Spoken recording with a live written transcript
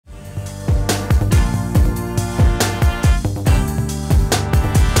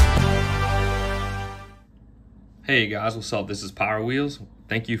Hey guys, what's up? This is Power Wheels.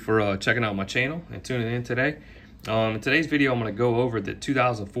 Thank you for checking out my channel and tuning in today. In today's video, I'm going to go over the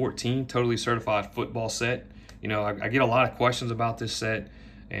 2014 Totally Certified Football set. You know, I get a lot of questions about this set,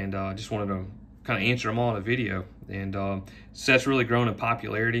 and I just wanted to kind of answer them all in a video. And set's really grown in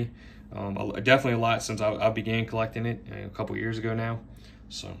popularity. Definitely a lot since I began collecting it a couple years ago now.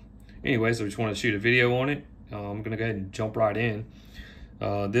 So anyways, I just wanted to shoot a video on it. I'm going to go ahead and jump right in.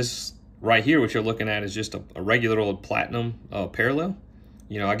 This right here, what you're looking at is just a regular old platinum parallel.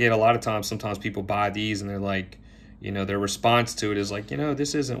 You know, I get a lot of times, sometimes people buy these and they're like, you know, their response to it is like, you know,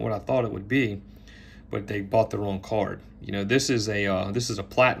 this isn't what I thought it would be, but they bought the wrong card. You know, this is a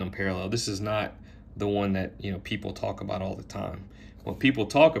platinum parallel. This is not the one that, you know, people talk about all the time. What people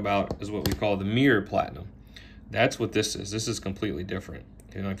talk about is what we call the mirror platinum. That's what this is. This is completely different.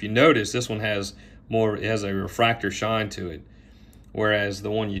 You know, if you notice, this one has more, it has a refractor shine to it. Whereas the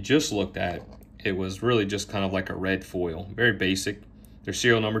one you just looked at, it was really just kind of like a red foil, very basic. Their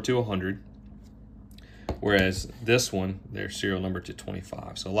serial number to 100. Whereas this one, their serial number to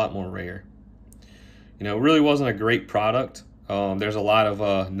 25, so a lot more rare. You know, it really wasn't a great product. There's a lot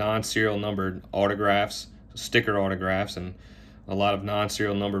of non-serial numbered autographs, sticker autographs, and a lot of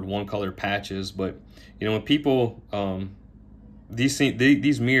non-serial numbered one-color patches. But you know, when people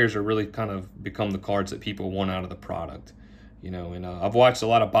these mirrors are really kind of become the cards that people want out of the product. You know, and I've watched a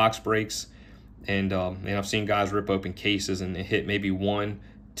lot of box breaks, and I've seen guys rip open cases and hit maybe 1,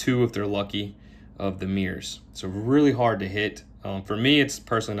 2 if they're lucky of the mirrors. So really hard to hit. For me, it's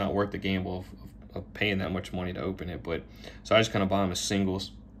personally not worth the gamble of paying that much money to open it. But so I just kind of buy them as singles.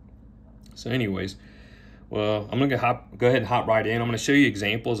 So anyways, well, I'm gonna go ahead and hop right in. I'm gonna show you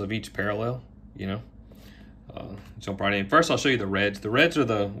examples of each parallel. You know. Jump right in. First, I'll show you the reds. The reds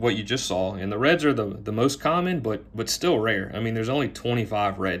are what you just saw, and the reds are the most common, but still rare. I mean, there's only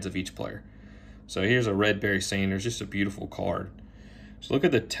 25 reds of each player. So here's a red Barry Sanders, just a beautiful card. So look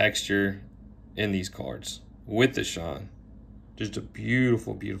at the texture in these cards with the shine. Just a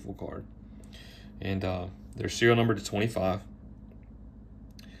beautiful, beautiful card. And their serial number to 25.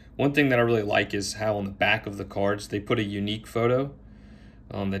 One thing that I really like is how on the back of the cards they put a unique photo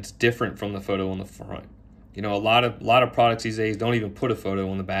that's different from the photo on the front. You know, a lot of products these days don't even put a photo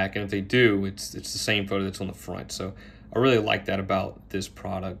on the back, and if they do, it's the same photo that's on the front. So I really like that about this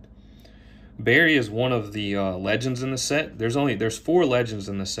product. Barry is one of the legends in the set. There's 4 legends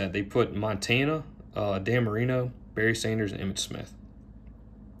in the set. They put Montana, Dan Marino, Barry Sanders, and Emmitt Smith.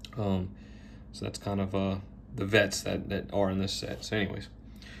 So that's kind of the vets that are in this set. So anyways,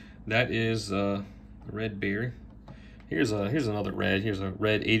 that is red Barry. Here's another red. Here's a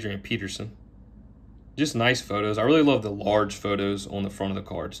red Adrian Peterson. Just nice photos. I really love the large photos on the front of the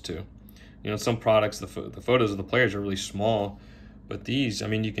cards too. You know, some products, the photos of the players are really small, but these, I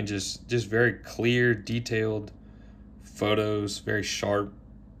mean, you can just very clear, detailed photos, very sharp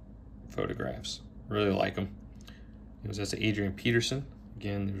photographs. Really like them. That's Adrian Peterson.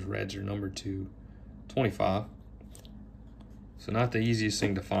 Again, those reds are numbered to 25. So not the easiest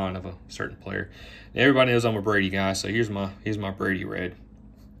thing to find of a certain player. And everybody knows I'm a Brady guy, so here's my Brady red.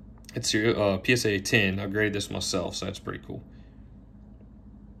 It's PSA 10. I graded this myself, so that's pretty cool.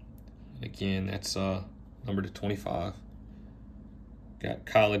 Again, that's number to 25. Got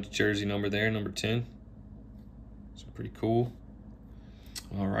college jersey number there, number 10. So pretty cool.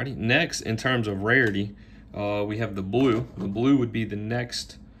 Alrighty. Next, in terms of rarity, we have the blue. The blue would be the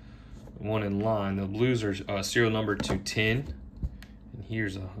next one in line. The blues are serial number to 10. And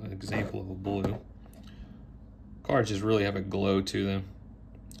here's an example of a blue. Cards just really have a glow to them.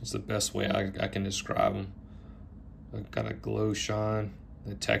 It's the best way I can describe them. They've got a glow shine,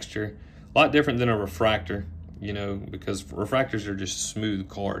 the texture. A lot different than a refractor, you know, because refractors are just smooth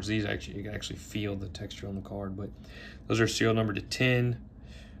cards. These actually, you can actually feel the texture on the card, but those are serial number to 10.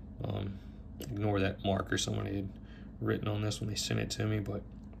 Ignore that marker someone had written on this when they sent it to me, but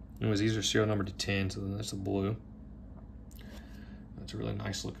anyways, these are serial number to 10, so that's a blue. That's a really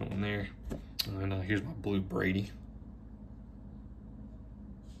nice looking one there. And here's my blue Brady.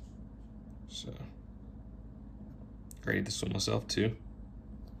 So, graded this one myself too.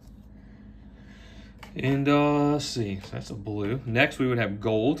 And let's see, so that's a blue. Next, we would have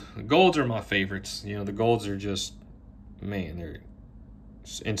gold. The golds are my favorites. You know, the golds are just, man, they're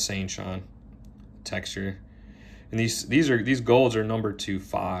insane shine, texture. And these golds are numbered to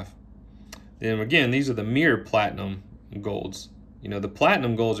 5. And again, these are the mirror platinum golds. You know, the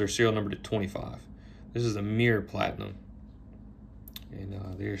platinum golds are serial number to 25. This is a mirror platinum.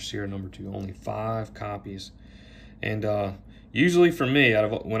 And there's serial number to only 5 copies. And usually for me,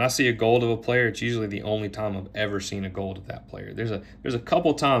 when I see a gold of a player, it's usually the only time I've ever seen a gold of that player. There's a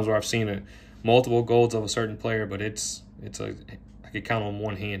couple times where I've seen multiple golds of a certain player, but I could count on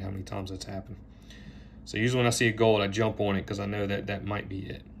one hand how many times that's happened. So usually when I see a gold, I jump on it because I know that that might be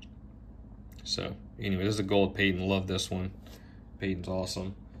it. So anyway, this is a gold Peyton. Love this one. Peyton's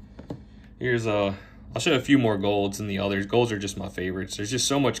awesome. Here's I'll show a few more golds than the others. Golds are just my favorites. There's just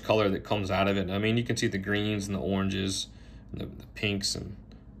so much color that comes out of it. I mean, you can see the greens and the oranges, and the pinks and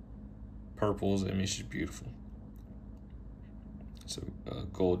purples. I mean, it's just beautiful. So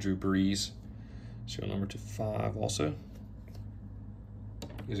gold Drew Brees. Serial number /5 also.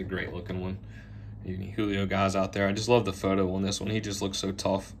 He's a great looking one. Any Julio guys out there, I just love the photo on this one. He just looks so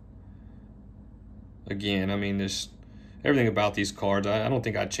tough. Again, I mean, there's everything about these cards. I don't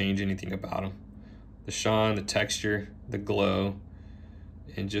think I'd change anything about them. The shine, the texture, the glow,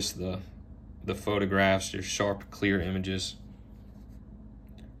 and just the photographs, just sharp, clear images.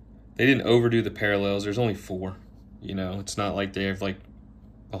 They didn't overdo the parallels. There's only 4. You know, it's not like they have like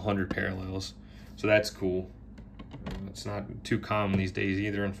 100 parallels. So that's cool. It's not too common these days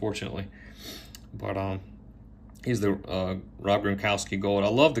either, unfortunately. But he's the Rob Gronkowski gold. I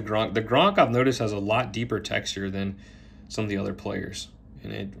love the Gronk. The Gronk, I've noticed, has a lot deeper texture than some of the other players,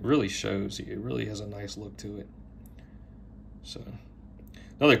 and it really shows. It really has a nice look to it. So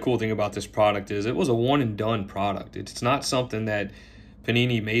another cool thing about this product is it was a one-and-done product. It's not something that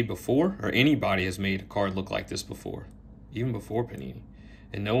Panini made before, or anybody has made a card look like this before, even before Panini,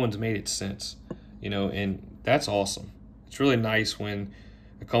 and no one's made it since. You know, and that's awesome. It's really nice when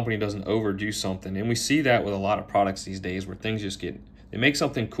a company doesn't overdo something, and we see that with a lot of products these days where things just they make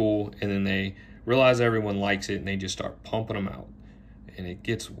something cool and then they realize everyone likes it and they just start pumping them out, and it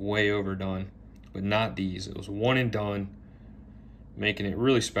gets way overdone. But not these. It was one and done, making it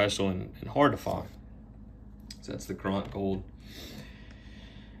really special and hard to find. So that's the Gronk gold.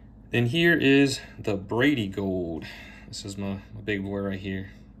 Then here is the Brady gold. This is my big boy right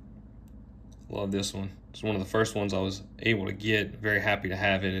here. Love this one. It's one of the first ones I was able to get. Very happy to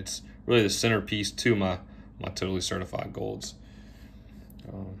have it. It's really the centerpiece to my Totally Certified golds.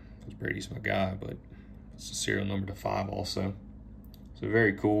 Brady's my guy, but it's a serial number /5 also. So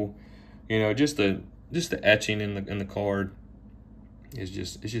very cool. You know, just the etching in the card is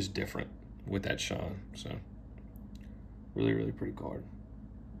it's just different with that shine. So really, really pretty card.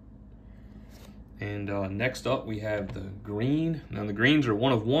 And next up we have the green. Now the greens are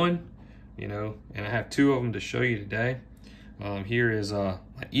 1 of 1. You know, and I have 2 of them to show you today. Here is my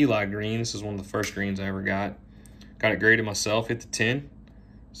Eli green. This is one of the first greens I ever got. Got it graded myself, hit the 10.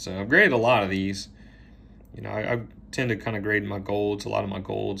 So I've graded a lot of these. You know, I tend to kind of grade my golds, a lot of my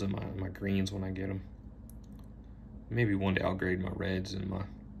golds and my greens when I get them. Maybe one day I'll grade my reds and my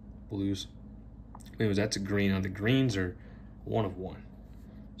blues. Anyways, that's a green. Now the greens are 1 of 1.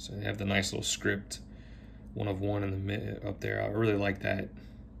 So they have the nice little script, 1 of 1 in the mid up there. I really like that.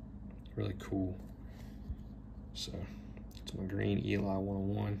 Really cool. So it's my green Eli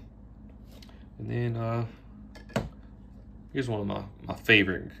 101. And then here's one of my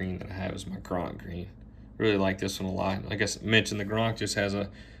favorite green that I have is my Gronk green. Really like this one a lot. Like I mentioned, the Gronk just has a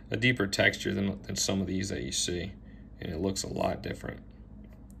deeper texture than some of these that you see, and it looks a lot different.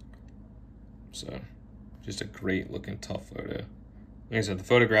 So just a great looking tough photo. Like I said, the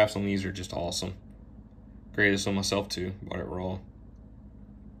photographs on these are just awesome. Graded this one myself too, bought it raw.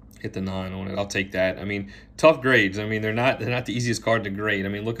 Hit the 9 on it. I'll take that. I mean, tough grades. I mean, they're not the easiest card to grade. I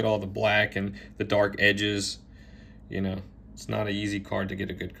mean, look at all the black and the dark edges. You know, it's not an easy card to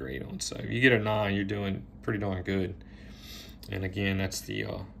get a good grade on. So if you get a 9, you're doing pretty darn good. And again, that's the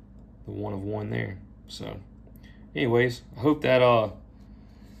 1 of 1 there. So anyways, I hope that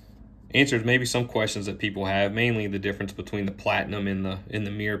answers maybe some questions that people have, mainly the difference between the platinum and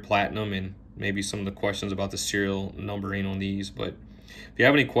the mirror platinum, and maybe some of the questions about the serial numbering on these. But if you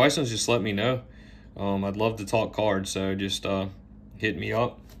have any questions, just let me know. I'd love to talk cards, so just hit me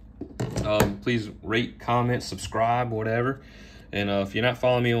up. Please rate, comment, subscribe, whatever. And if you're not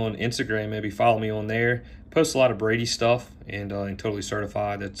following me on Instagram, maybe follow me on there. Post a lot of Brady stuff and Totally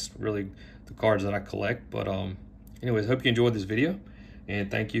Certified. That's really the cards that I collect. But anyways, hope you enjoyed this video,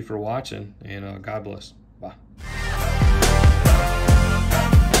 and thank you for watching, and God bless.